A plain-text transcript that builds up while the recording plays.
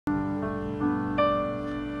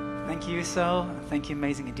Thank you, Sel. Thank you,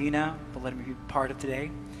 amazing Idina, for letting me be part of today.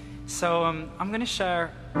 So I'm going to share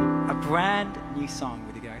a brand new song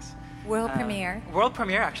with you guys. World premiere. World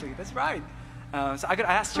premiere, actually. That's right. So I got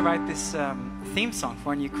asked to write this theme song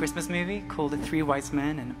for a new Christmas movie called The Three Wise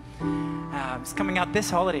Men, and it's coming out this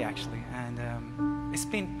holiday, actually. And it's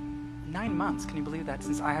been 9 months. Can you believe that?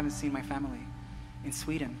 Since I haven't seen my family in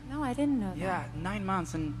Sweden. No, I didn't know that. Yeah, 9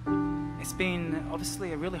 months, and it's been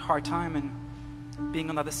obviously a really hard time, and being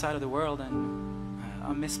on the other side of the world, and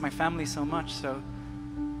I miss my family so much. So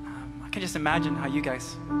I can just imagine how you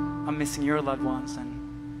guys are missing your loved ones, and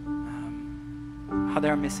how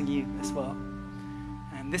they're missing you as well.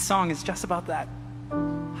 And this song is just about that.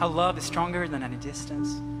 How love is stronger than any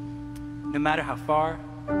distance. No matter how far,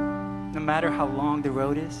 no matter how long the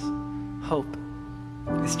road is, hope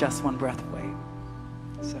is just one breath away.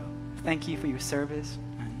 So thank you for your service,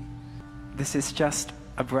 and this is just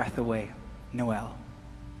a breath away. Noel.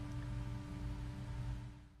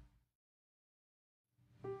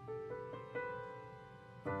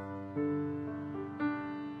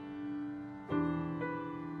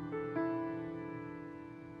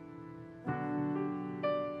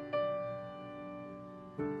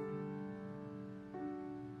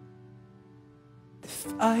 The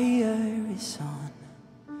fire is on,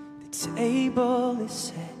 the table is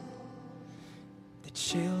set, the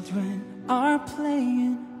children are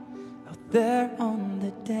playing out there on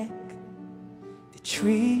the deck. The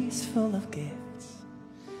tree's full of gifts,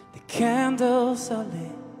 the candles are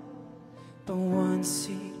lit, but one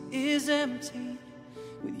seat is empty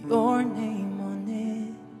with your name on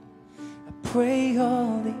it. I pray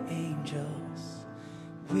all the angels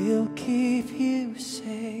will keep you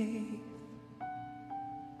safe.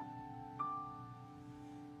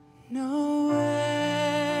 Noel,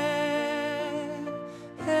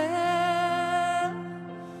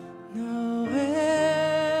 Noel,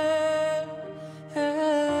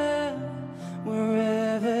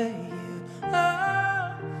 wherever you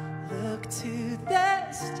are, look to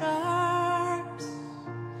the stars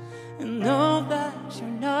and know that you're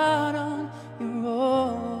not on your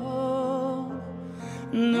own.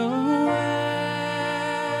 Noel.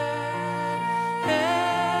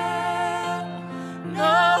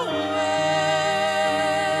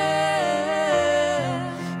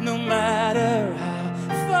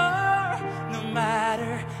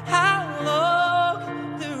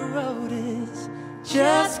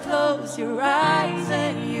 Just close your eyes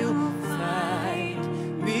and you'll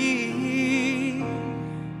find me,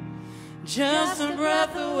 just a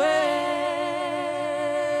breath away.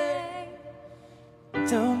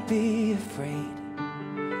 Don't be afraid,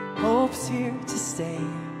 hope's here to stay.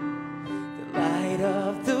 The light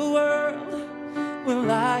of the world will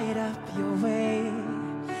light up your way,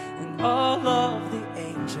 and all of the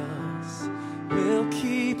angels will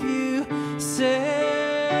keep you safe.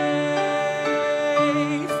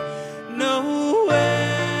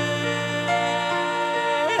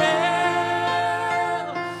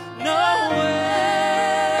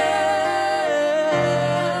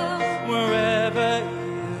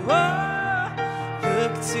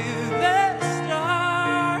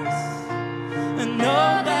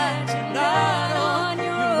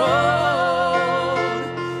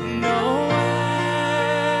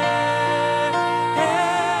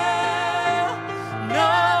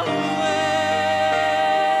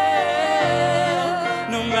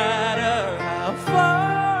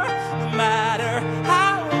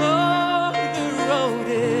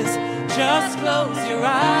 Just close your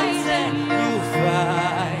eyes and you'll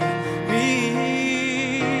find me,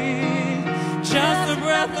 just a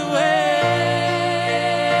breath away.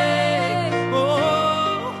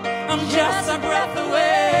 Oh, I'm just a breath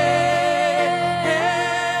away.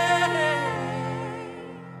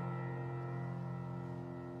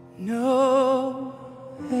 No,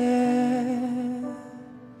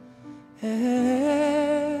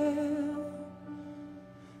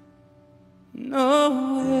 no.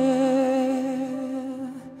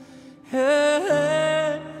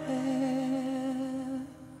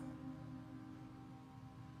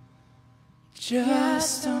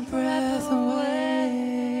 Just a breath away.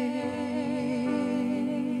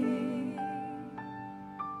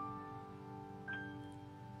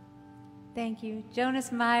 Thank you.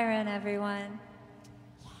 Jonas Myrin, everyone.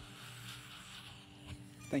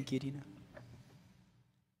 Thank you, Idina.